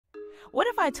What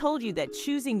if I told you that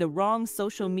choosing the wrong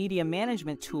social media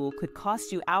management tool could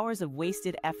cost you hours of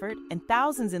wasted effort and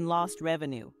thousands in lost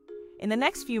revenue? In the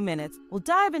next few minutes, we'll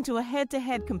dive into a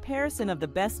head-to-head comparison of the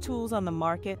best tools on the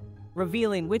market,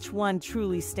 revealing which one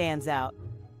truly stands out.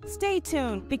 Stay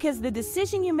tuned, because the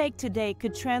decision you make today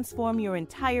could transform your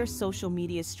entire social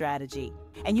media strategy.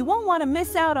 And you won't want to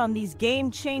miss out on these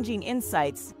game-changing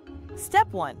insights.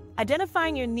 Step 1.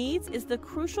 Identifying your needs is the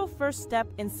crucial first step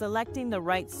in selecting the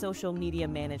right social media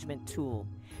management tool.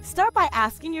 Start by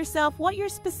asking yourself what your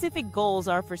specific goals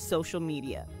are for social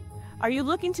media. Are you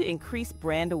looking to increase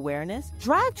brand awareness,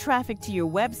 drive traffic to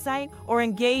your website, or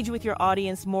engage with your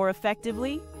audience more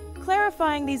effectively?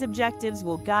 Clarifying these objectives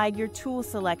will guide your tool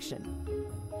selection.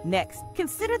 Next,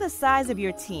 consider the size of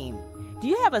your team. Do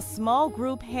you have a small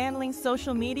group handling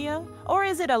social media, or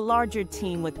is it a larger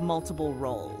team with multiple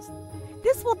roles?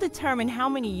 This will determine how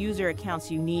many user accounts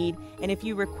you need and if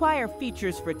you require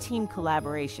features for team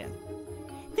collaboration.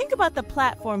 Think about the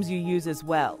platforms you use as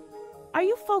well. Are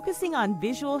you focusing on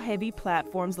visual-heavy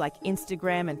platforms like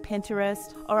Instagram and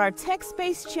Pinterest, or are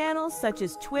text-based channels such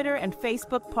as Twitter and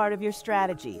Facebook part of your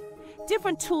strategy?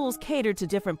 Different tools cater to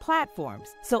different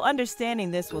platforms, so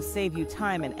understanding this will save you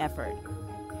time and effort.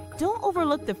 Don't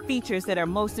overlook the features that are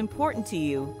most important to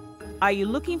you. Are you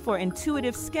looking for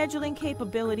intuitive scheduling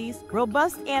capabilities,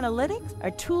 robust analytics,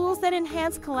 or tools that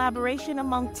enhance collaboration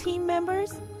among team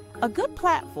members? A good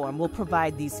platform will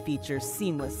provide these features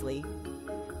seamlessly.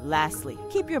 Lastly,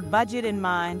 keep your budget in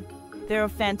mind. There are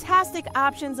fantastic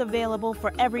options available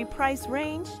for every price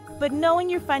range, but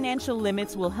knowing your financial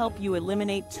limits will help you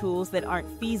eliminate tools that aren't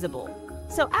feasible.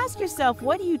 So ask yourself,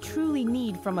 what do you truly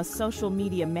need from a social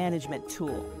media management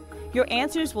tool? Your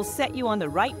answers will set you on the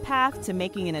right path to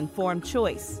making an informed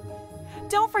choice.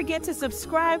 Don't forget to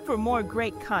subscribe for more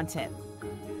great content.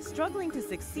 Struggling to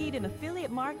succeed in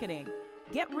affiliate marketing?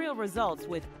 Get real results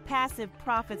with Passive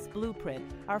Profits Blueprint,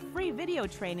 our free video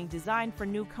training designed for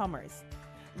newcomers.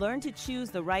 Learn to choose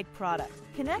the right product,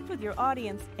 connect with your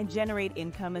audience, and generate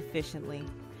income efficiently.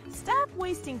 Stop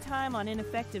wasting time on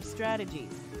ineffective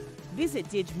strategies. Visit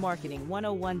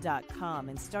DigMarketing101.com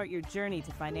and start your journey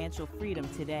to financial freedom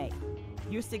today.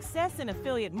 Your success in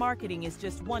affiliate marketing is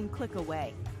just one click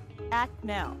away. Act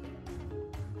now.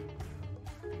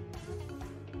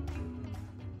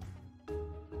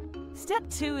 Step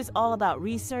 2 is all about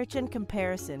research and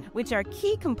comparison, which are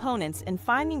key components in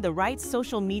finding the right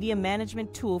social media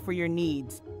management tool for your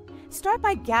needs. Start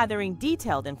by gathering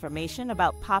detailed information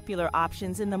about popular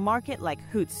options in the market like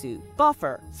Hootsuite,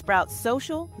 Buffer, Sprout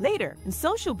Social, Later, and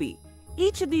SocialBee.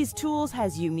 Each of these tools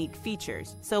has unique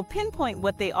features, so pinpoint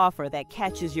what they offer that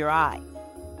catches your eye.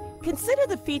 Consider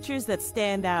the features that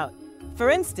stand out. For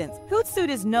instance, Hootsuite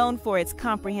is known for its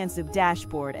comprehensive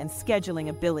dashboard and scheduling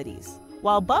abilities.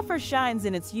 While Buffer shines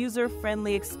in its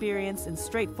user-friendly experience and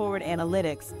straightforward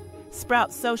analytics,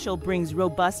 Sprout Social brings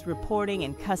robust reporting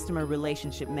and customer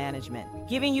relationship management,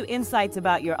 giving you insights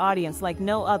about your audience like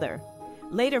no other.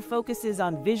 Later focuses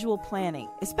on visual planning,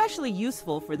 especially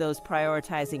useful for those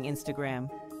prioritizing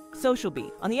Instagram. SocialBee,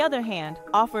 on the other hand,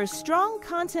 offers strong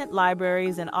content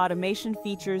libraries and automation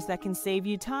features that can save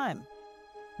you time.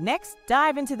 Next,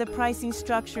 dive into the pricing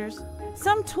structures.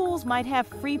 Some tools might have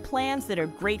free plans that are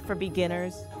great for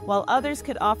beginners, while others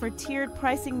could offer tiered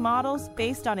pricing models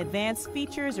based on advanced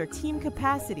features or team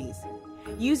capacities.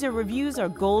 User reviews are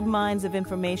gold mines of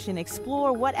information.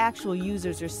 Explore what actual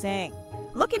users are saying.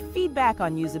 Look at feedback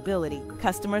on usability,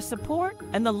 customer support,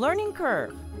 and the learning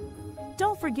curve.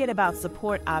 Don't forget about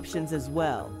support options as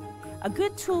well. A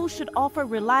good tool should offer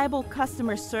reliable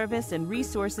customer service and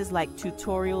resources like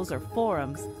tutorials or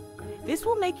forums. This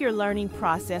will make your learning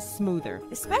process smoother,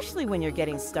 especially when you're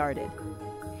getting started.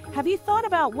 Have you thought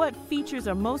about what features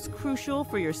are most crucial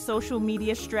for your social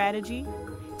media strategy?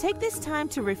 Take this time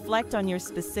to reflect on your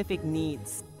specific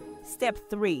needs. Step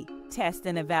 3, test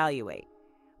and evaluate.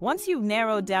 Once you've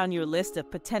narrowed down your list of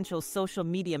potential social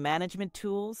media management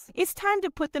tools, it's time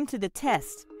to put them to the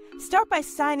test. Start by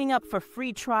signing up for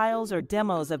free trials or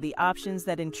demos of the options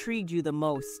that intrigued you the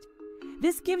most.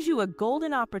 This gives you a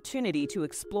golden opportunity to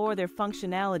explore their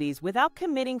functionalities without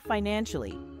committing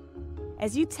financially.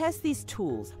 As you test these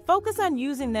tools, focus on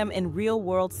using them in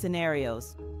real-world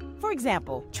scenarios. For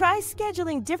example, try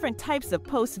scheduling different types of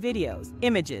post videos,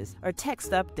 images, or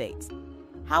text updates.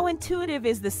 How intuitive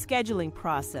is the scheduling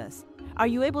process? Are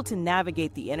you able to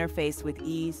navigate the interface with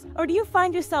ease, or do you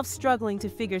find yourself struggling to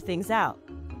figure things out?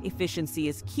 Efficiency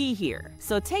is key here,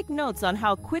 so take notes on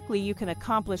how quickly you can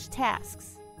accomplish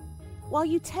tasks. While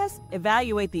you test,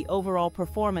 evaluate the overall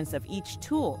performance of each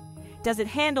tool. Does it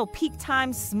handle peak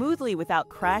times smoothly without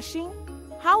crashing?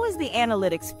 How is the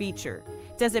analytics feature?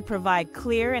 Does it provide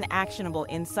clear and actionable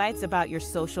insights about your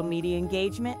social media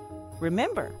engagement?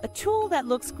 Remember, a tool that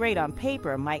looks great on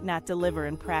paper might not deliver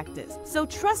in practice, so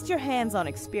trust your hands-on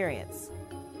experience.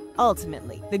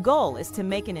 Ultimately, the goal is to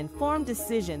make an informed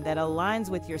decision that aligns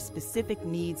with your specific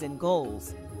needs and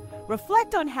goals.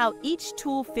 Reflect on how each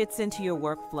tool fits into your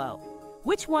workflow.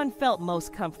 Which one felt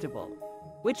most comfortable?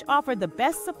 Which offered the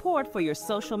best support for your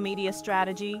social media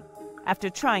strategy? After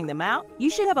trying them out, you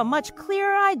should have a much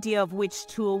clearer idea of which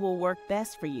tool will work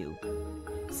best for you.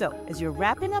 So, as you're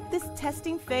wrapping up this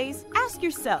testing phase, ask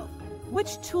yourself,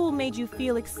 which tool made you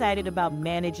feel excited about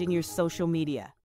managing your social media?